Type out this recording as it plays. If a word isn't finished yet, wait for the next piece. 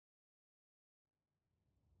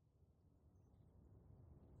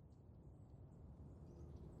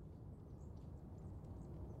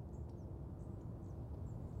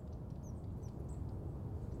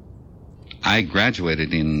I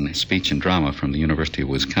graduated in speech and drama from the University of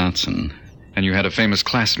Wisconsin. And you had a famous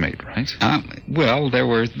classmate, right? Well, there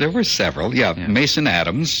were several. Yeah, Mason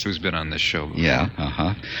Adams. Who's been on this show before.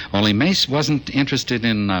 Yeah, Only Mace wasn't interested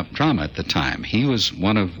in drama at the time. He was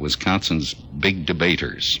one of Wisconsin's big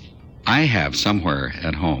debaters. I have somewhere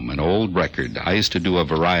at home an old record. I used to do a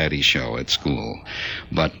variety show at school,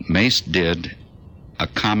 but Mace did a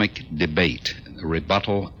comic debate, a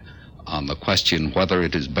rebuttal on the question whether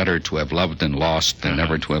it is better to have loved and lost than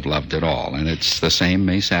never to have loved at all. And it's the same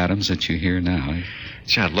Mace Adams that you hear now.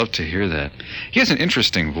 Gee, I'd love to hear that. He has an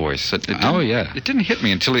interesting voice. It didn't hit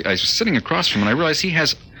me until I was sitting across from him, and I realized he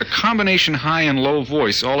has a combination high and low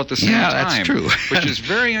voice all at the same time. Yeah, that's true. Which is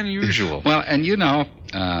very unusual. Well, and you know,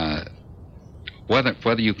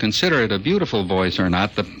 whether you consider it a beautiful voice or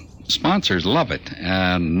not, the sponsors love it,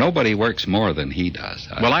 and nobody works more than he does.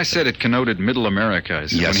 Well, I said it connoted middle America. I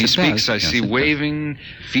said, yes, when he speaks, does. I see waving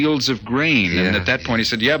fields of grain. Yeah. And at that point he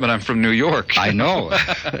said, yeah, but I'm from New York. I know.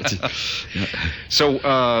 So,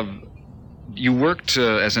 you worked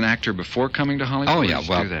as an actor before coming to Hollywood? Oh, yeah.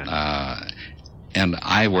 Well, and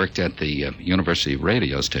I worked at the University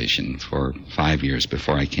radio station for 5 years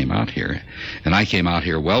before I came out here. And I came out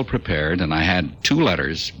here well prepared, and I had 2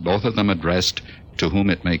 letters, both of them addressed to whom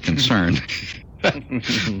it may concern.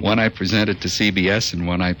 One I presented to CBS and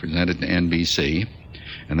one I presented to NBC,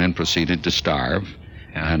 and then proceeded to starve.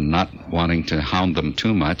 And not wanting to hound them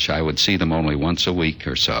too much, I would see them only once a week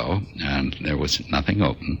or so, and there was nothing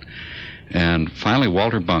open. And finally,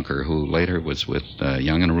 Walter Bunker, who later was with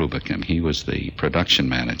Young and Rubicam, he was the production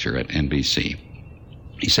manager at NBC.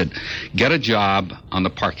 He said, get a job on the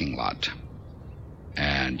parking lot,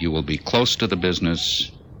 and you will be close to the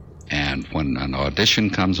business, and when an audition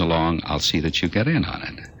comes along, I'll see that you get in on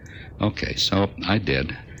it. Okay, so I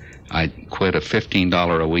did. I quit a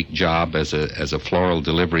 $15 a week job as a floral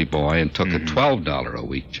delivery boy and took a $12 a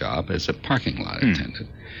week job as a parking lot attendant.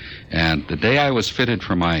 And the day I was fitted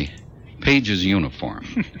for my page's uniform,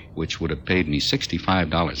 which would have paid me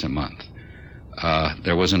 $65 a month,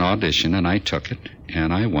 there was an audition, and I took it,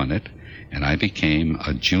 and I won it, and I became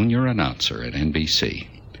a junior announcer at NBC.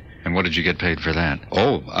 And what did you get paid for that?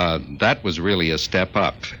 That was really a step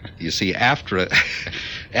up. You see, after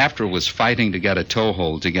was fighting to get a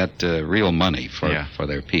toehold to get real money for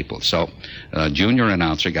their people. So junior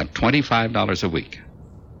announcer got $25 a week.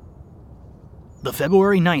 The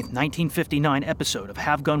February 9th, 1959 episode of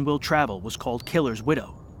Have Gun Will Travel was called Killer's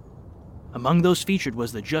Widow. Among those featured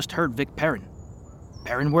was the just-heard Vic Perrin.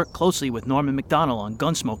 Perrin worked closely with Norman Macdonnell on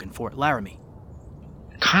Gunsmoke in Fort Laramie.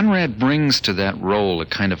 Conrad brings to that role a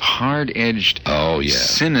kind of hard-edged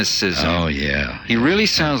cynicism. Oh, yeah. He really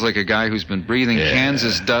sounds like a guy who's been breathing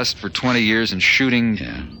Kansas dust for 20 years and shooting,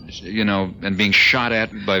 and being shot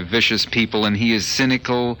at by vicious people, and he is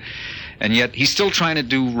cynical, and yet he's still trying to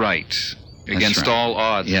do right against all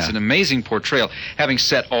odds. Yeah. It's an amazing portrayal. Having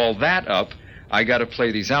set all that up, I got to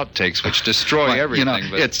play these outtakes, which destroy everything.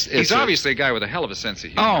 He's obviously a guy with a hell of a sense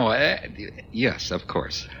of humor. Oh, yes, of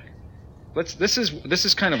course. This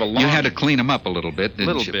is kind of a long. You had to clean them up a little bit, didn't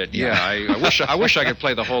you? A little bit, yeah. I wish I could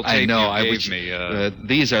play the whole tape. I know. You gave me.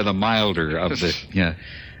 These are the milder of the. Yeah.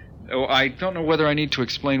 Oh, I don't know whether I need to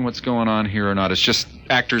explain what's going on here or not. It's just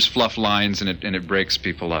actors fluff lines and it breaks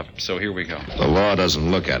people up. So here we go. The law doesn't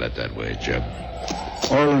look at it that way, Jeb.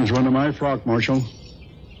 Orland's one of my frock, Marshal.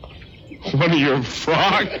 One of your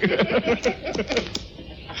frock?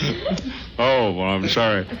 Oh, well, I'm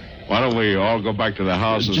sorry. Why don't we all go back to the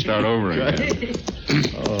house and start over again?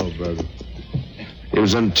 Oh, brother. He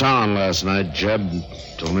was in town last night, Jeb,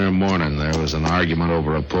 till near morning. There was an argument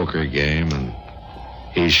over a poker game, and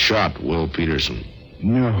he shot Will Peterson.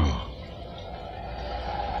 No.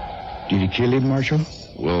 Did he kill him, Marshal?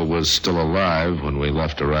 Will was still alive when we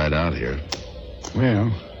left to ride out here.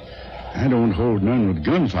 Well, I don't hold none with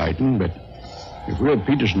gunfighting, but if Will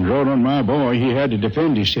Peterson rode on my boy, he had to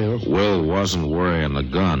defend himself. Will wasn't wearing the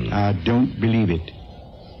gun. I don't believe it.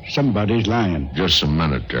 Somebody's lying. Just a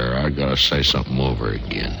minute there. I gotta say something over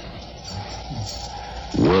again.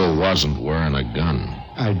 Will wasn't wearing a gun.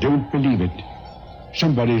 I don't believe it.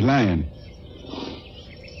 Somebody's lying.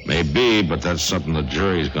 Maybe, but that's something the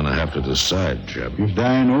jury's gonna have to decide, Jeb. If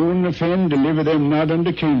thine own offend, deliver them not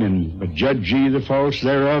unto Canaan, but judge ye the faults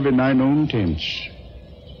thereof in thine own tents.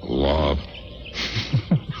 Law.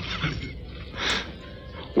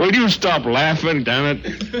 Will you stop laughing, damn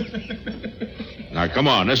it? Now, come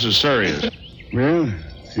on, this is serious. Well,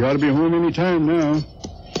 you ought to be home any time now.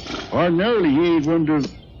 Ordinarily, he ain't one to,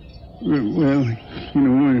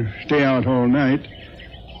 stay out all night.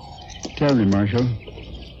 Tell me, Marshal,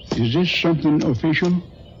 is this something official?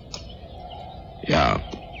 Yeah.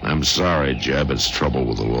 I'm sorry, Jeb. It's trouble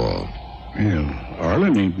with the law. Well,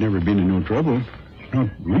 Arlen ain't never been in no trouble. Not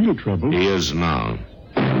real trouble. He is now.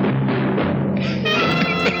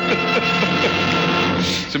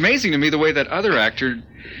 It's amazing to me the way that other actor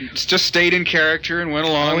just stayed in character and went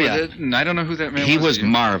along with it. And I don't know who that man was. He was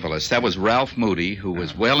marvelous. That was Ralph Moody, who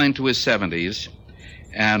was well into his 70s.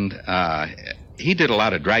 And he did a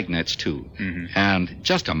lot of dragnets, too. Mm-hmm. And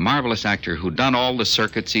just a marvelous actor who'd done all the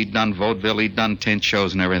circuits. He'd done vaudeville. He'd done tent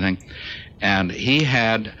shows and everything. And he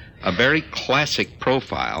had a very classic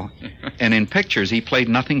profile. And in pictures, he played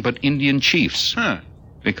nothing but Indian chiefs. Huh.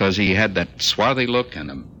 Because he had that swarthy look and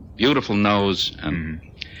a beautiful nose. And,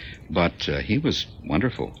 But he was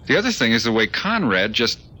wonderful. The other thing is the way Conrad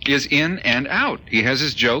just is in and out. He has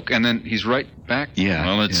his joke, and then he's right back. Yeah.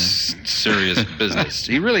 Well, it's serious business.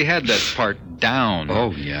 He really had that part down.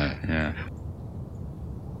 Oh, yeah. Yeah.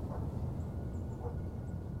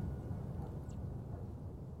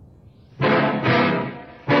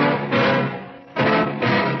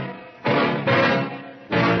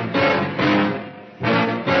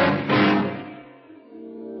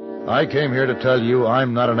 I came here to tell you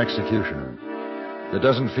I'm not an executioner. It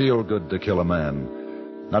doesn't feel good to kill a man.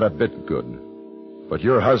 Not a bit good. But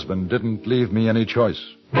your husband didn't leave me any choice.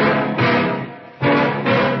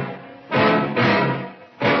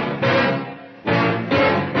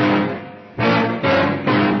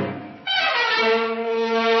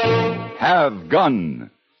 Have Gun.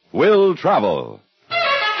 Will Travel.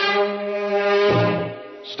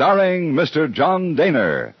 Starring Mr. John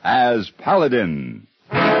Daner as Paladin.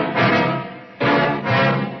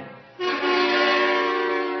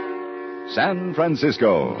 San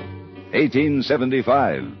Francisco,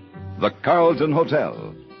 1875. The Carlton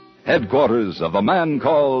Hotel. Headquarters of a man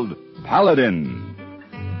called Paladin.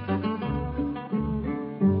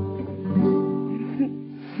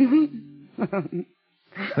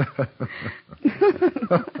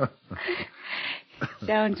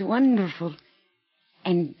 Sounds wonderful.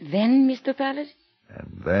 And then, Mr. Paladin?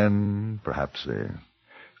 And then, perhaps a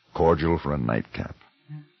cordial for a nightcap.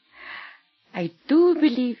 I do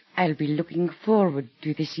believe I'll be looking forward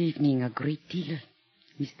to this evening a great deal,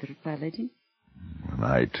 Mr. Paladin. And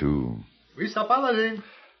I, too. Mr. Paladin.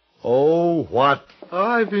 Oh, what?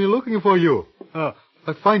 I've been looking for you. I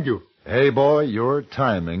find you. Hey, boy, your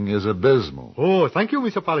timing is abysmal. Oh, thank you,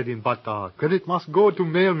 Mr. Paladin, but credit must go to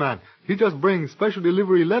mailman. He just brings special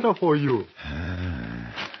delivery letter for you.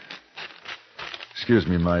 Excuse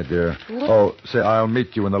me, my dear. What? Oh, say, I'll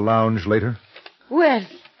meet you in the lounge later. Well...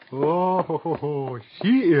 Oh,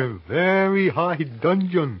 she is very high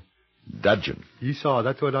dungeon. Dudgeon. Esau,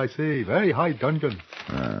 that's what I say. Very high dungeon.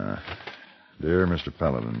 Dear Mr.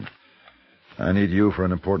 Paladin, I need you for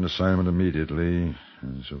an important assignment immediately,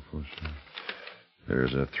 and so forth.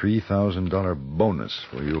 There's a $3,000 bonus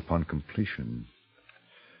for you upon completion.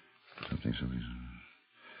 Something.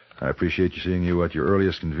 I appreciate seeing you at your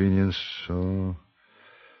earliest convenience, so...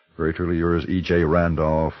 Very truly yours, E.J.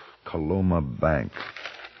 Randolph, Coloma Bank.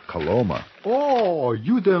 Coloma. Oh,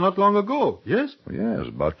 you there not long ago, yes? Well, yes,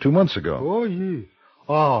 about 2 months ago. Oh, yeah.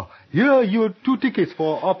 Here you 2 tickets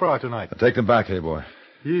for opera tonight. I'll take them back, hey, boy.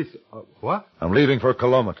 Yes. What? I'm leaving for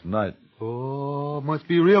Coloma tonight. Oh, must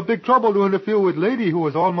be real big trouble to interfere with lady who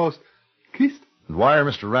was almost kissed. And wire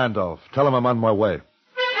Mr. Randolph. Tell him I'm on my way.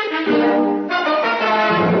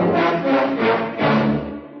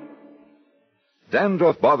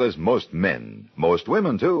 Dandruff bothers most men, most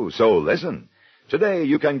women too, so listen. Today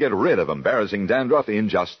you can get rid of embarrassing dandruff in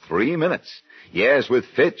just 3 minutes. Yes, with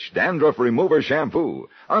Fitch Dandruff Remover Shampoo.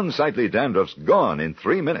 Unsightly dandruff's gone in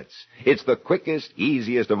 3 minutes. It's the quickest,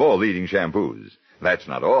 easiest of all leading shampoos. That's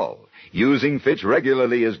not all. Using Fitch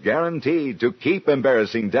regularly is guaranteed to keep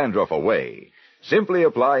embarrassing dandruff away. Simply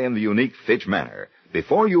apply in the unique Fitch manner.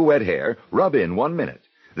 Before you wet hair, rub in 1 minute.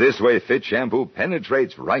 This way Fitch shampoo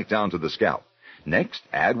penetrates right down to the scalp. Next,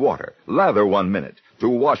 add water. Lather 1 minute to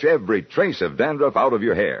wash every trace of dandruff out of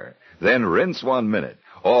your hair. Then rinse 1 minute.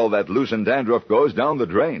 All that loosened dandruff goes down the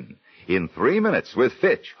drain. In 3 minutes with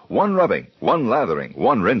Fitch, 1 rubbing, 1 lathering,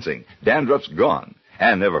 1 rinsing, dandruff's gone.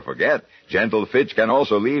 And never forget, gentle Fitch can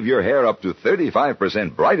also leave your hair up to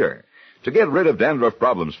 35% brighter. To get rid of dandruff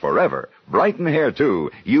problems forever, brighten hair too,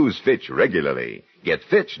 use Fitch regularly. Get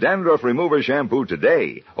Fitch Dandruff Remover Shampoo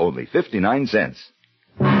today, only 59 cents.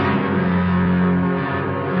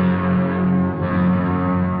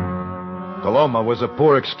 Coloma was a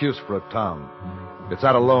poor excuse for a town. It's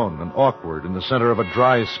out alone and awkward in the center of a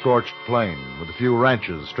dry, scorched plain with a few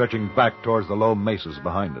ranches stretching back towards the low mesas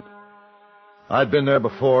behind it. I'd been there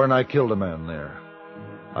before, and I killed a man there.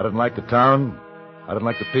 I didn't like the town. I didn't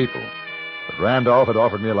like the people. But Randolph had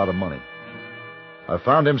offered me a lot of money. I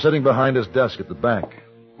found him sitting behind his desk at the bank.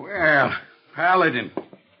 Well, Paladin.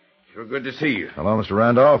 Sure good to see you. Hello, Mr.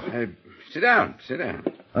 Randolph. Sit down.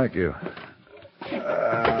 Thank you.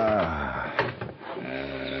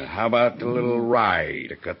 How about a little rye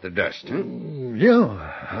to cut the dust, huh? Yeah,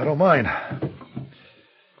 I don't mind.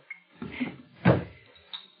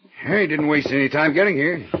 Hey, didn't waste any time getting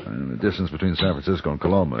here. The distance between San Francisco and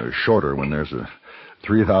Coloma is shorter when there's a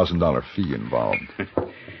 $3,000 fee involved.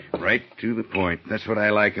 Right to the point. That's what I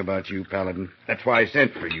like about you, Paladin. That's why I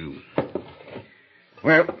sent for you.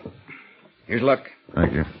 Well, here's luck.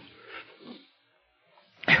 Thank you.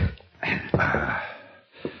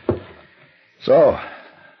 So,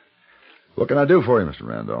 what can I do for you, Mr.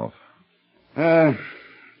 Randolph?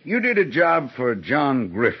 You did a job for John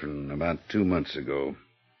Griffin about 2 months ago.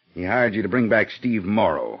 He hired you to bring back Steve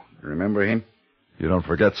Morrow. Remember him? You don't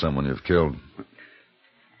forget someone you've killed.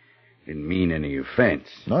 Didn't mean any offense.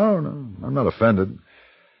 No, I'm not offended.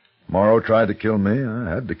 Morrow tried to kill me. I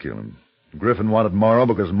had to kill him. Griffin wanted Morrow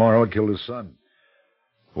because Morrow had killed his son.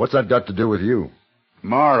 What's that got to do with you?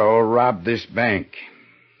 Morrow robbed this bank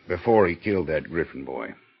before he killed that Griffin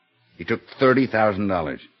boy. He took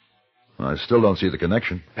 $30,000. I still don't see the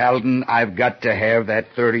connection. Paladin, I've got to have that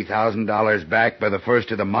 $30,000 back by the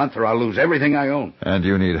first of the month or I'll lose everything I own. And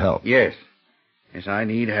you need help. Yes, I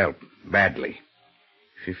need help. Badly.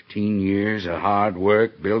 15 years of hard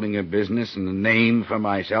work, building a business and a name for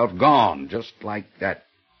myself, gone, just like that.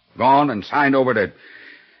 Gone and signed over to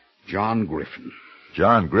John Griffin.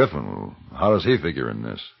 John Griffin? Well, how does he figure in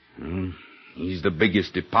this? He's the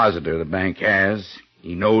biggest depositor the bank has.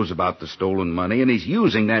 He knows about the stolen money, and he's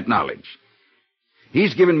using that knowledge.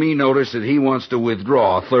 He's given me notice that he wants to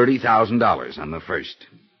withdraw $30,000 on the first.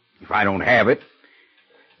 If I don't have it,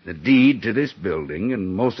 the deed to this building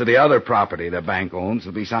and most of the other property the bank owns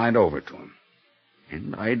will be signed over to him.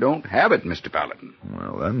 And I don't have it, Mr. Paladin.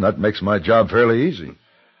 Well, then, that makes my job fairly easy.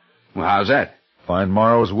 Well, how's that? Find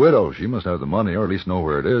Morrow's widow. She must have the money, or at least know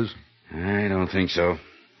where it is. I don't think so.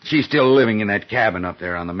 She's still living in that cabin up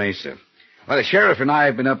there on the mesa. Well, the sheriff and I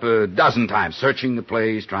have been up a dozen times searching the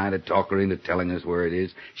place, trying to talk her into telling us where it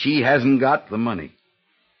is. She hasn't got the money.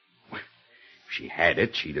 If she had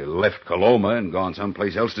it, she'd have left Coloma and gone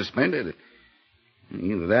someplace else to spend it.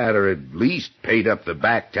 Either that or at least paid up the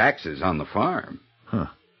back taxes on the farm. Huh.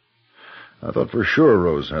 I thought for sure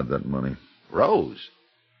Rose had that money. Rose?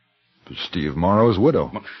 Steve Morrow's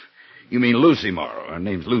widow. You mean Lucy Morrow. Her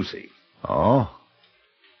name's Lucy. Oh?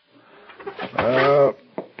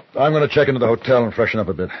 I'm going to check into the hotel and freshen up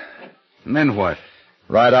a bit. And then what?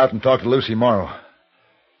 Ride out and talk to Lucy Morrow.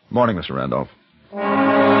 Morning, Mr. Randolph.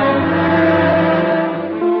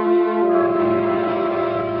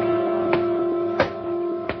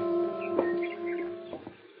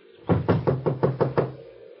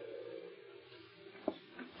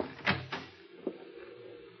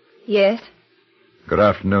 Yes? Good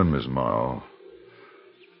afternoon, Miss Morrow.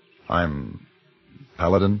 I'm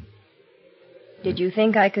Paladin. Did you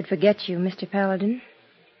think I could forget you, Mr. Paladin?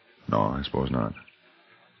 No, I suppose not.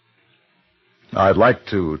 I'd like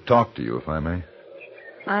to talk to you, if I may.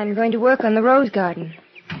 I'm going to work on the rose garden.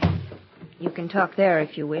 You can talk there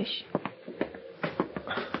if you wish.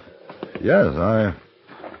 Yes, I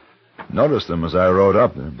noticed them as I rode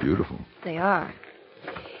up. They're beautiful. They are.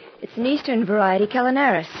 It's an eastern variety,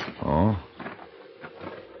 Calinaris. Oh?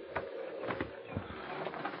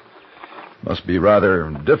 Must be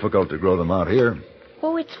rather difficult to grow them out here.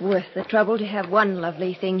 Oh, it's worth the trouble to have one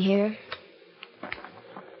lovely thing here.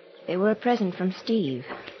 They were a present from Steve.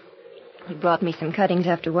 He brought me some cuttings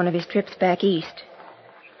after one of his trips back east.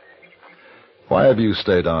 Why have you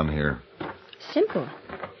stayed on here? Simple.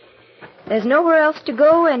 There's nowhere else to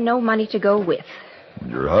go and no money to go with.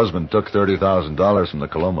 Your husband took $30,000 from the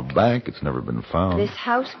Coloma Bank. It's never been found. This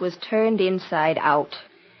house was turned inside out.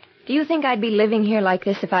 Do you think I'd be living here like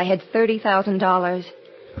this if I had $30,000?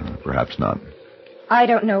 Perhaps not. I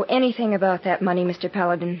don't know anything about that money, Mr.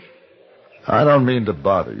 Paladin. I don't mean to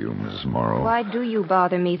bother you, Mrs. Morrow. Why do you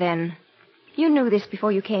bother me then? You knew this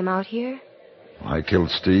before you came out here. I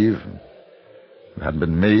killed Steve. If it hadn't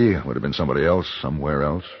been me, it would have been somebody else, somewhere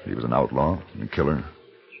else. He was an outlaw, a killer.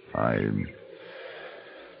 I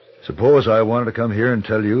suppose I wanted to come here and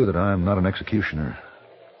tell you that I'm not an executioner.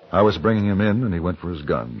 I was bringing him in, and he went for his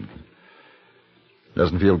gun.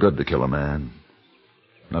 Doesn't feel good to kill a man.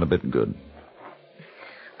 Not a bit good.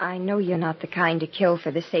 I know you're not the kind to kill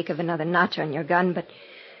for the sake of another notch on your gun, but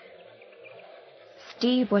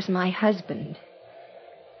Steve was my husband.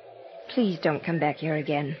 Please don't come back here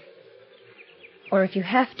again. Or if you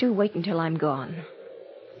have to, wait until I'm gone.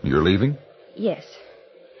 You're leaving? Yes.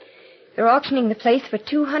 They're auctioning the place for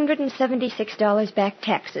 $276 back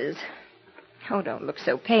taxes. Oh, don't look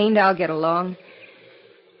so pained. I'll get along.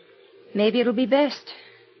 Maybe it'll be best.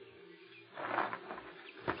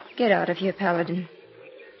 Get out of here, Paladin.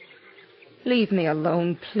 Leave me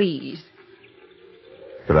alone, please.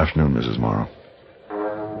 Good afternoon, Mrs. Morrow.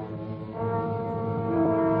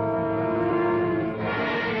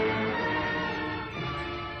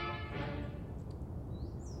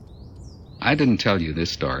 I didn't tell you this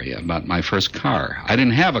story about my first car. I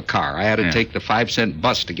didn't have a car. I had to take the 5-cent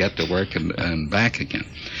bus to get to work and back again.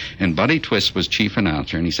 And Buddy Twist was chief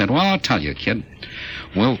announcer, and he said, well, I'll tell you, kid,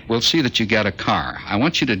 we'll see that you get a car. I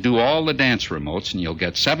want you to do all the dance remotes, and you'll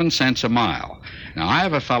get 7 cents a mile. Now, I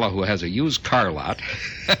have a fellow who has a used car lot,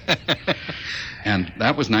 and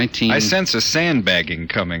that was I sense a sandbagging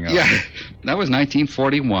coming up. Yeah, that was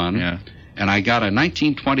 1941, and I got a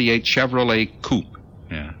 1928 Chevrolet Coupe.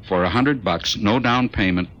 Yeah. For $100, no down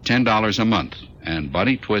payment, $10 a month. And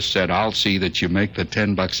Buddy Twist said, I'll see that you make the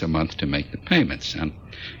 $10 a month to make the payments. And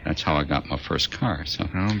that's how I got my first car. So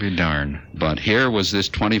I'll be darned. But here was this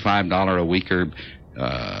 $25 a weeker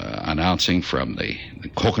announcing from the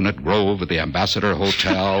Coconut Grove of the Ambassador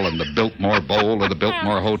Hotel and the Biltmore Bowl of the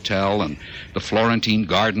Biltmore Hotel and the Florentine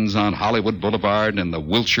Gardens on Hollywood Boulevard and the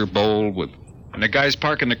Wilshire Bowl with... And the guys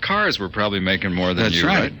parking the cars were probably making more than you,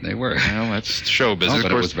 right? They were. Well, that's show business. Oh, but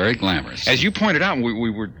of course, it was very glamorous. As you pointed out, we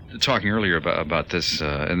were talking earlier about this.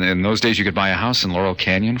 In those days, you could buy a house in Laurel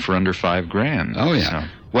Canyon for under $5,000. Oh, yeah. So.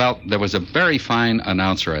 Well, there was a very fine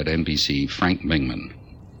announcer at NBC, Frank Mingman.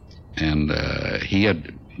 And he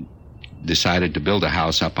had decided to build a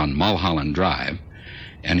house up on Mulholland Drive.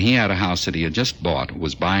 And he had a house that he had just bought,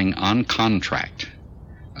 was buying on contract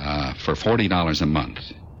for $40 a month.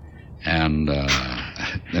 And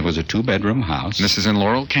there was a 2-bedroom house. This is in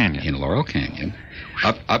Laurel Canyon. In Laurel Canyon,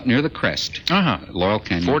 up near the crest. Laurel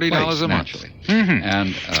Canyon. $40 place, a month. Naturally. Mm-hmm.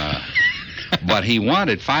 And but he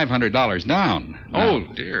wanted $500 down. Oh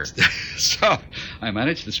dear! So I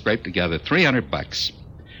managed to scrape together $300,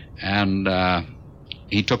 and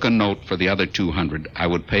he took a note for the other $200. I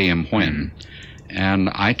would pay him when. And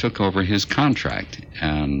I took over his contract,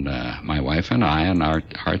 and my wife and I and our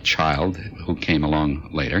child, who came along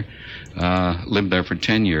later, lived there for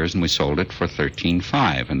 10 years, and we sold it for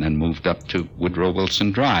 $13,500, and then moved up to Woodrow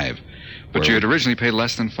Wilson Drive. But you had originally paid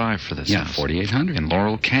less than $5,000 for this house. Yeah, $4,800 in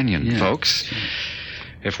Laurel Canyon, folks.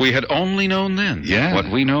 If we had only known then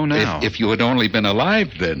what we know now. If you had only been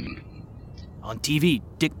alive then. On TV,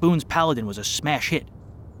 Dick Boone's Paladin was a smash hit.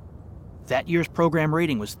 That year's program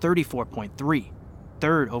rating was 34.3.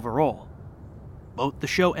 Third overall. Both the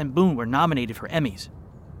show and Boone were nominated for Emmys.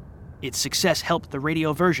 Its success helped the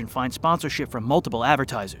radio version find sponsorship from multiple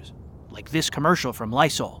advertisers, like this commercial from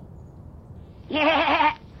Lysol.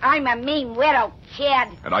 Yeah, I'm a mean widow, kid.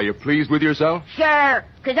 And are you pleased with yourself? Sure,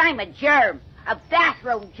 'cause I'm a germ, a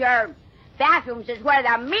bathroom germ. Bathrooms is where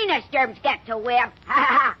the meanest germs get to live.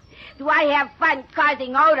 Do I have fun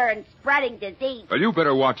causing odor and spreading disease? Well, you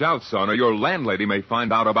better watch out, son, or your landlady may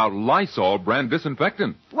find out about Lysol brand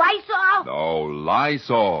disinfectant. Lysol? No,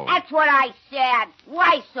 Lysol. That's what I said.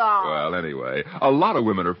 Lysol. Well, anyway, a lot of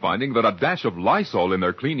women are finding that a dash of Lysol in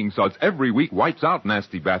their cleaning suds every week wipes out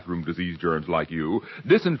nasty bathroom disease germs like you,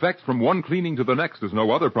 disinfects from one cleaning to the next as no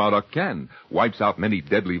other product can, wipes out many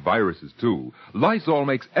deadly viruses, too. Lysol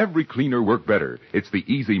makes every cleaner work better. It's the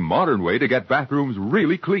easy, modern way to get bathrooms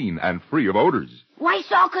really clean and free of odors.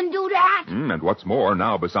 Lysol can do that? And what's more,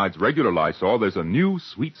 now besides regular Lysol, there's a new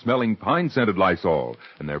sweet-smelling pine-scented Lysol,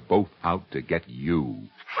 and they're both out to get you.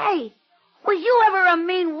 Hey, was you ever a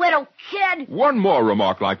mean little kid? One more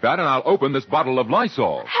remark like that, and I'll open this bottle of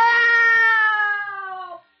Lysol. Help!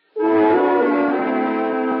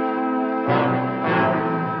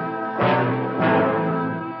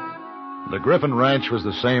 The Griffin Ranch was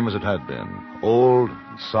the same as it had been, old,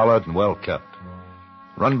 solid, and well kept.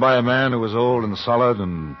 Run by a man who was old and solid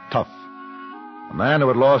and tough. A man who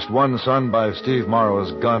had lost one son by Steve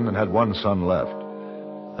Morrow's gun and had one son left.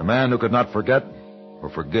 A man who could not forget or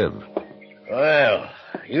forgive. Well,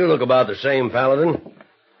 you look about the same, Paladin.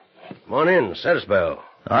 Come on in, set a spell.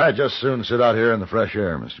 I'd just soon sit out here in the fresh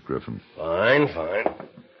air, Mr. Griffin. Fine, fine.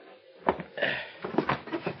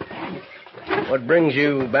 What brings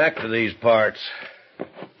you back to these parts?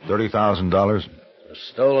 $30,000.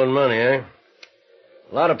 Stolen money, eh?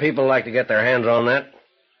 A lot of people like to get their hands on that.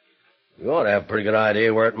 You ought to have a pretty good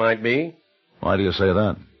idea where it might be. Why do you say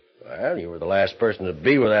that? Well, you were the last person to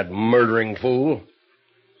be with that murdering fool.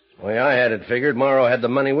 The way I had it figured, Morrow had the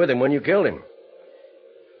money with him when you killed him.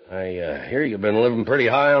 I hear you've been living pretty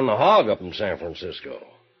high on the hog up in San Francisco.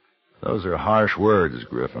 Those are harsh words,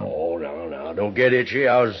 Griffin. Oh, now, don't get itchy.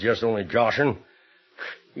 I was just only joshing.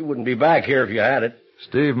 You wouldn't be back here if you had it.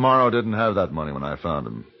 Steve Morrow didn't have that money when I found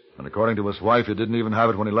him. And according to his wife, he didn't even have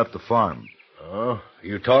it when he left the farm. Oh,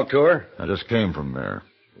 you talked to her? I just came from there.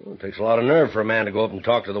 Well, it takes a lot of nerve for a man to go up and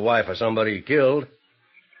talk to the wife of somebody he killed.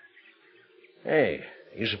 Hey,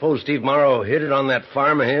 you suppose Steve Morrow hid it on that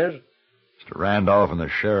farm of his? Mr. Randolph and the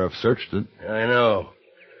sheriff searched it. I know.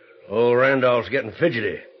 Old Randolph's getting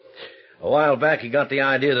fidgety. A while back, he got the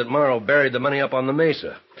idea that Morrow buried the money up on the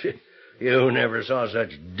mesa. You never saw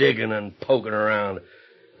such digging and poking around.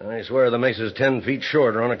 I swear the mesa's 10 feet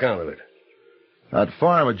shorter on account of it. That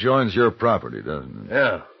farm adjoins your property, doesn't it?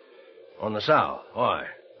 Yeah. On the south. Why?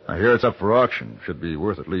 I hear it's up for auction. Should be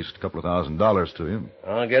worth at least a couple of $1,000s to you.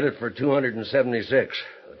 I'll get it for $276.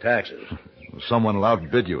 The taxes. Someone will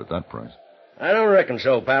outbid you at that price. I don't reckon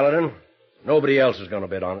so, Paladin. Nobody else is going to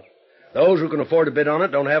bid on it. Those who can afford to bid on it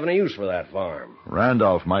don't have any use for that farm.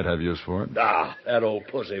 Randolph might have use for it. Ah, that old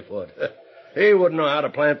pussyfoot. He wouldn't know how to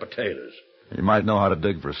plant potatoes. He might know how to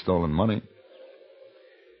dig for stolen money.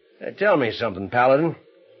 Hey, tell me something, Paladin.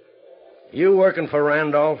 You working for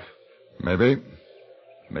Randolph? Maybe.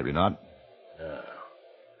 Maybe not.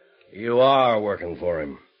 You are working for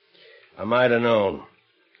him. I might have known.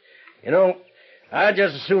 You know, I'd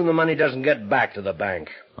just assume the money doesn't get back to the bank.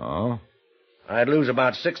 Oh? I'd lose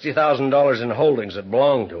about $60,000 in holdings that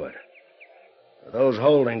belong to it. Those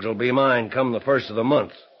holdings will be mine come the first of the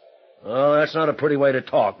month. Oh, that's not a pretty way to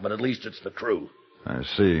talk, but at least it's the truth. I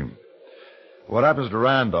see. What happens to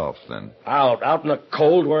Randolph, then? Out in the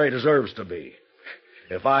cold where he deserves to be.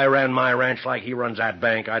 If I ran my ranch like he runs that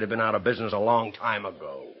bank, I'd have been out of business a long time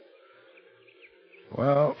ago.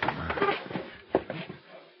 Well,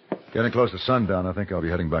 getting close to sundown, I think I'll be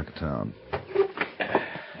heading back to town.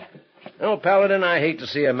 No, Paladin, I hate to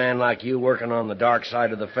see a man like you working on the dark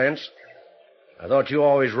side of the fence. I thought you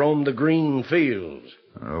always roamed the green fields.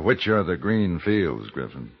 Which are the green fields,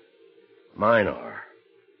 Griffin? Mine are.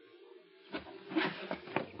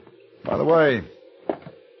 By the way,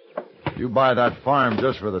 you buy that farm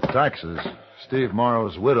just for the taxes. Steve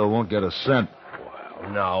Morrow's widow won't get a cent.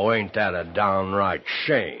 Well, now, ain't that a downright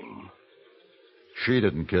shame? She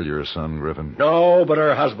didn't kill your son, Griffin. No, but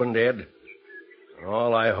her husband did.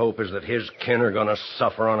 All I hope is that his kin are going to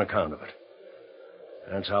suffer on account of it.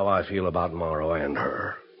 That's how I feel about Morrow and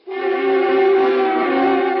her.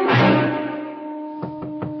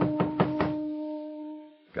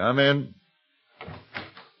 Come in.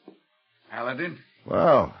 Paladin?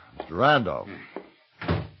 Well, Mr. Randolph.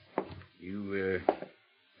 You,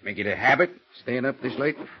 make it a habit, staying up this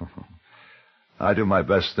late? I do my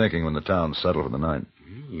best thinking when the town's settled for the night.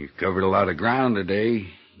 You've covered a lot of ground today.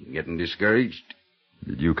 Getting discouraged?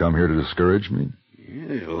 Did you come here to discourage me? Yeah,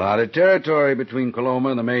 there's a lot of territory between Coloma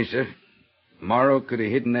and the Mesa. Morrow could have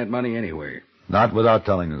hidden that money anywhere. Not without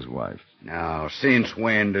telling his wife. Now, since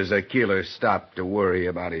when does a killer stop to worry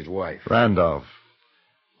about his wife? Randolph,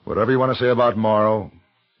 whatever you want to say about Morrow,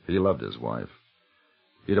 he loved his wife.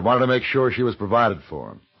 He'd have wanted to make sure she was provided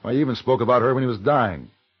for. I even spoke about her when he was dying.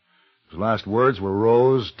 His last words were,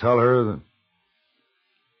 Rose, tell her that...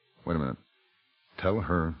 Wait a minute. Tell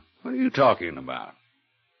her... What are you talking about?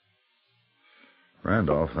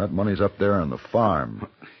 Randolph, that money's up there on the farm.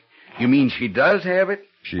 You mean she does have it?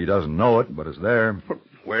 She doesn't know it, but it's there.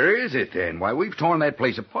 Where is it, then? Why, we've torn that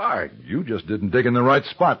place apart. You just didn't dig in the right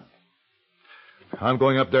spot. I'm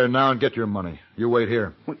going up there now and get your money. You wait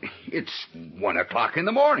here. It's 1 o'clock in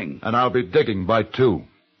the morning. And I'll be digging by 2.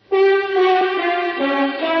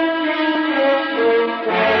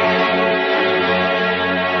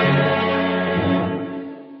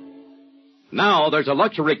 Now there's a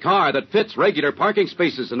luxury car that fits regular parking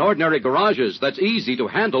spaces and ordinary garages that's easy to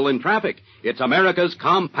handle in traffic. It's America's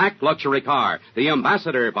compact luxury car, the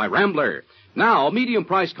Ambassador by Rambler. Now,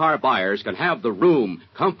 medium-priced car buyers can have the room,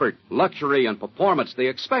 comfort, luxury, and performance they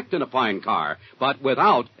expect in a fine car, but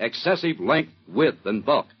without excessive length, width, and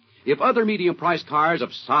bulk. If other medium-priced cars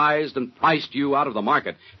have sized and priced you out of the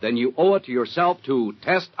market, then you owe it to yourself to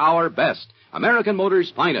test our best. American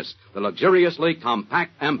Motors' finest, the luxuriously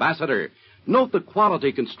compact Ambassador. Note the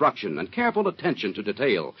quality construction and careful attention to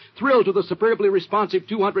detail. Thrill to the superbly responsive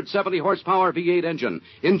 270-horsepower V8 engine.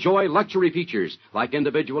 Enjoy luxury features like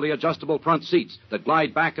individually adjustable front seats that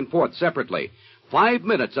glide back and forth separately. 5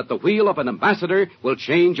 minutes at the wheel of an Ambassador will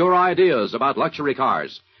change your ideas about luxury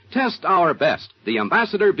cars. Test our best, the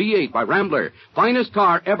Ambassador V8 by Rambler. Finest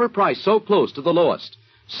car ever priced so close to the lowest.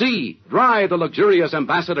 See, drive the luxurious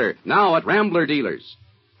Ambassador now at Rambler dealers.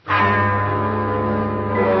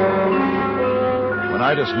 When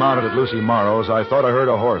I dismounted at Lucy Morrow's, I thought I heard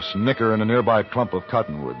a horse nicker in a nearby clump of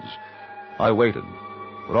cottonwoods. I waited,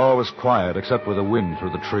 but all was quiet except for the wind through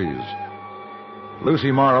the trees.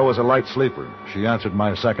 Lucy Morrow was a light sleeper. She answered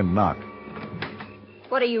my second knock.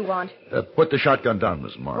 What do you want? Put the shotgun down,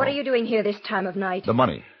 Miss Morrow. What are you doing here this time of night? The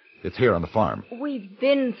money. It's here on the farm. We've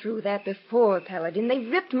been through that before, Paladin. They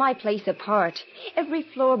ripped my place apart. Every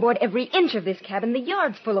floorboard, every inch of this cabin, the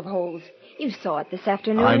yard's full of holes. You saw it this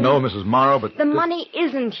afternoon. I know, Mrs. Morrow, but... The money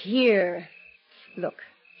isn't here. Look,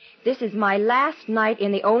 this is my last night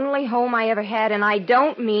in the only home I ever had, and I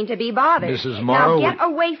don't mean to be bothered. Mrs. Morrow... Now get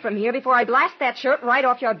away from here before I blast that shirt right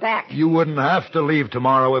off your back. You wouldn't have to leave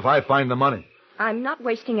tomorrow if I find the money. I'm not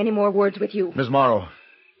wasting any more words with you. Miss Morrow,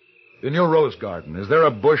 in your rose garden, is there a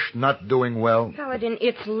bush not doing well? Paladin,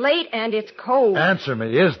 it's late and it's cold. Answer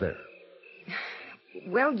me, is there?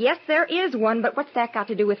 Well, yes, there is one, but what's that got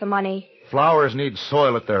to do with the money? Flowers need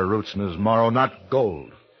soil at their roots, Miss Morrow, not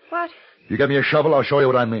gold. What? You give me a shovel, I'll show you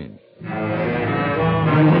what I mean.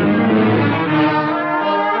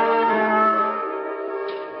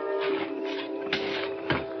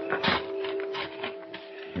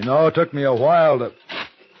 You know, it took me a while to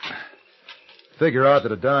figure out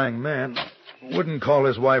that a dying man wouldn't call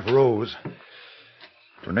his wife Rose.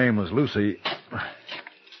 Her name was Lucy.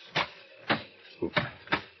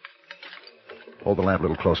 Hold the lamp a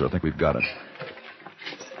little closer. I think we've got it.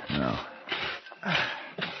 Now.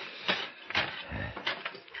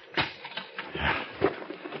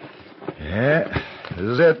 Yeah, this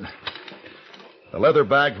is it. The leather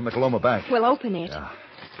bag from the Coloma Bank. We'll open it. Yeah.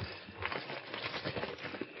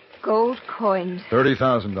 Gold coins.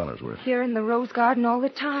 $30,000 worth. Here in the rose garden all the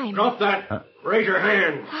time. Drop that. Huh? Raise your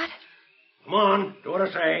hand. What? Come on, do what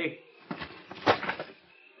I say.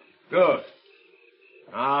 Good.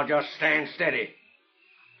 Now just stand steady.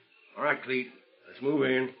 All right, Cleet. Let's move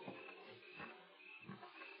in.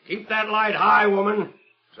 Keep that light high, woman,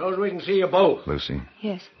 so as we can see you both. Lucy.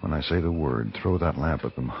 Yes. When I say the word, throw that lamp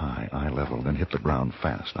at them high, eye level, then hit the ground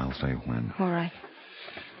fast. I'll say when. All right.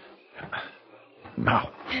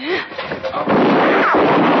 Now.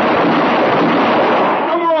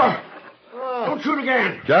 No more! Don't shoot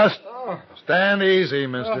again. Just stand easy,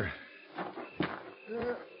 mister.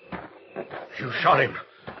 You shot him.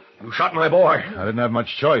 You shot my boy. I didn't have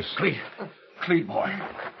much choice. Cleet, boy.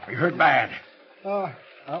 You hurt bad.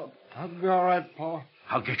 I'll be all right, Pa.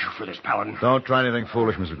 I'll get you for this, Paladin. Don't try anything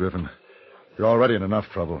foolish, Mr. Griffin. You're already in enough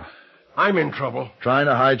trouble. I'm in trouble. Trying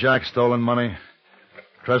to hijack stolen money,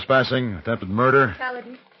 trespassing, attempted murder.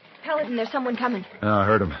 Paladin, there's someone coming. Yeah, I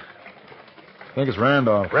heard him. I think it's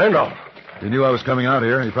Randolph. Randolph? He knew I was coming out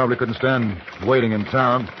here. He probably couldn't stand waiting in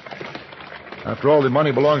town. After all, the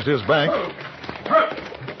money belongs to his bank.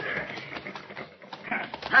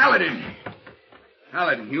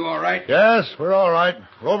 Paladin, you all right? Yes, we're all right.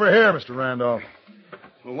 We're over here, Mr. Randolph.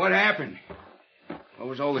 Well, what happened? What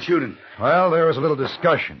was all the shooting? Well, there was a little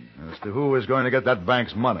discussion as to who was going to get that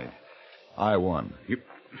bank's money. I won.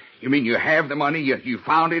 You mean you have the money? You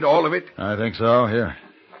found it, all of it? I think so. Here.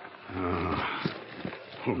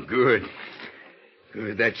 Oh, good.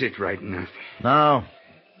 Good, that's it right enough. Now,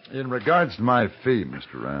 in regards to my fee,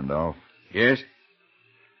 Mr. Randolph. Yes?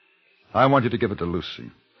 I want you to give it to Lucy.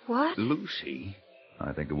 What? Lucy?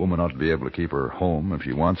 I think a woman ought to be able to keep her home if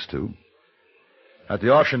she wants to. At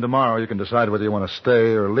the auction tomorrow, you can decide whether you want to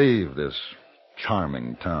stay or leave this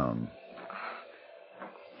charming town.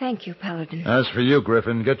 Thank you, Paladin. As for you,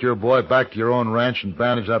 Griffin, get your boy back to your own ranch and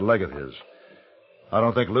bandage that leg of his. I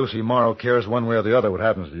don't think Lucy Morrow cares one way or the other what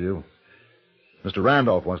happens to you. Mr.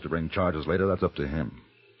 Randolph wants to bring charges later. That's up to him.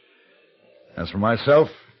 As for myself,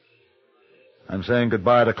 I'm saying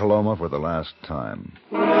goodbye to Coloma for the last time.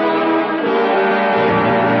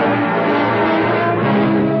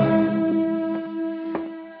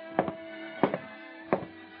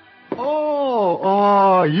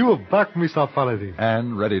 Oh, you are back, Mr. Paladin.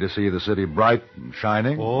 And ready to see the city bright and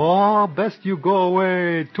shining? Oh, best you go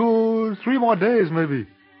away 2, 3 more days, maybe.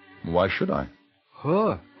 Why should I?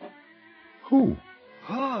 Her. Who?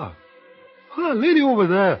 Her. Her lady over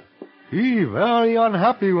there. He very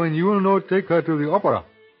unhappy when you will not take her to the opera.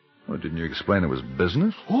 Well, didn't you explain it was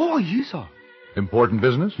business? Oh, yes, sir. Important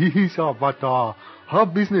business? Yes, sir, but her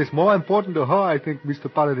business more important to her, I think,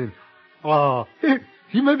 Mr. Paladin.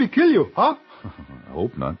 He maybe kill you, huh? I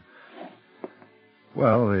hope not.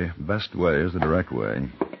 Well, the best way is the direct way.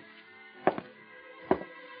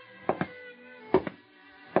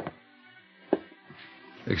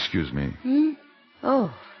 Excuse me. Hmm?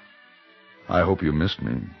 Oh. I hope you missed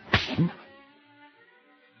me.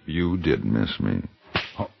 You did miss me.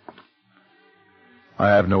 Oh. I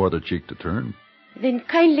have no other cheek to turn. Then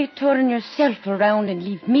kindly turn yourself around and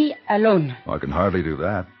leave me alone. I can hardly do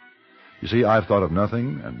that. You see, I've thought of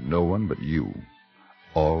nothing and no one but you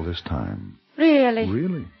all this time. Really?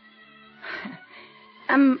 Really?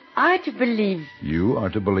 Am I to believe? You are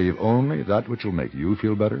to believe only that which will make you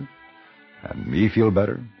feel better and me feel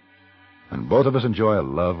better, and both of us enjoy a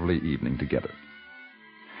lovely evening together.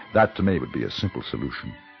 That, to me, would be a simple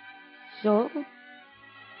solution. So?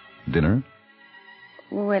 Dinner?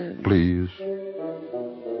 Well... Please.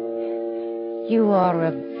 You are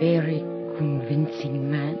a very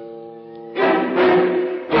convincing man.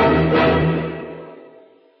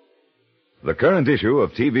 The current issue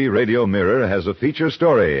of TV Radio Mirror has a feature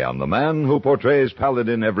story on the man who portrays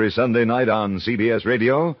Paladin every Sunday night on CBS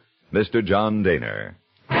Radio, Mr. John Dehner.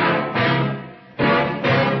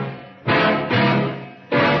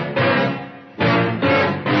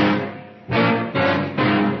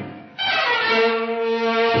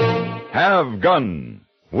 Have Gun,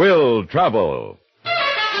 Will Travel.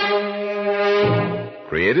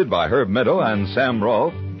 Created by Herb Meadow and Sam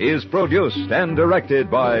Rolfe, is produced and directed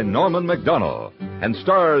by Norman MacDonald, and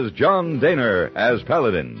stars John Dehner as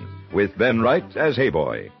Paladin, with Ben Wright as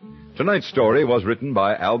Hayboy. Tonight's story was written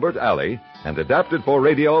by Albert Alley and adapted for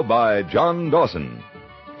radio by John Dawson.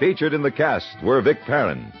 Featured in the cast were Vic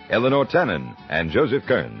Perrin, Eleanor Tannen, and Joseph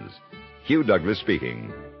Kearns. Hugh Douglas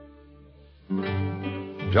speaking.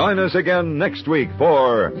 Join us again next week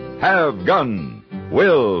for Have Gun,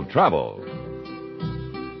 Will Travel.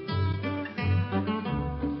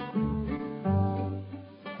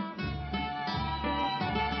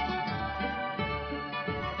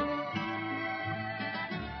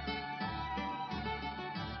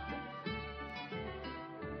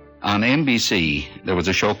 On NBC, there was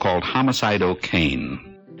a show called Homicide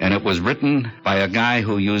O'Kane, and it was written by a guy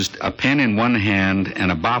who used a pen in one hand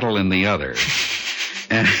and a bottle in the other.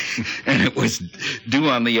 and it was due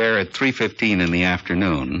on the air at 3:15 in the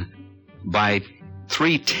afternoon. By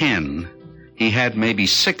 3:10, he had maybe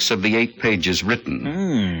 6 of the 8 pages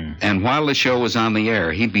written. And while the show was on the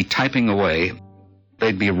air, he'd be typing away.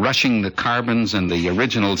 They'd be rushing the carbons and the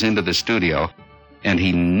originals into the studio. And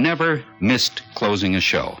he never missed closing a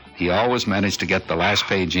show. He always managed to get the last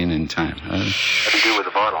page in time. What do you do with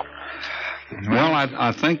the bottle? Well,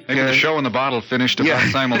 I think... Maybe the show and the bottle finished about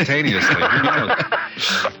simultaneously. Who knows?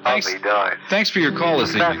 I'll be darned. Thanks for your call this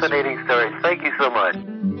evening. Fascinating story. Thank you so much.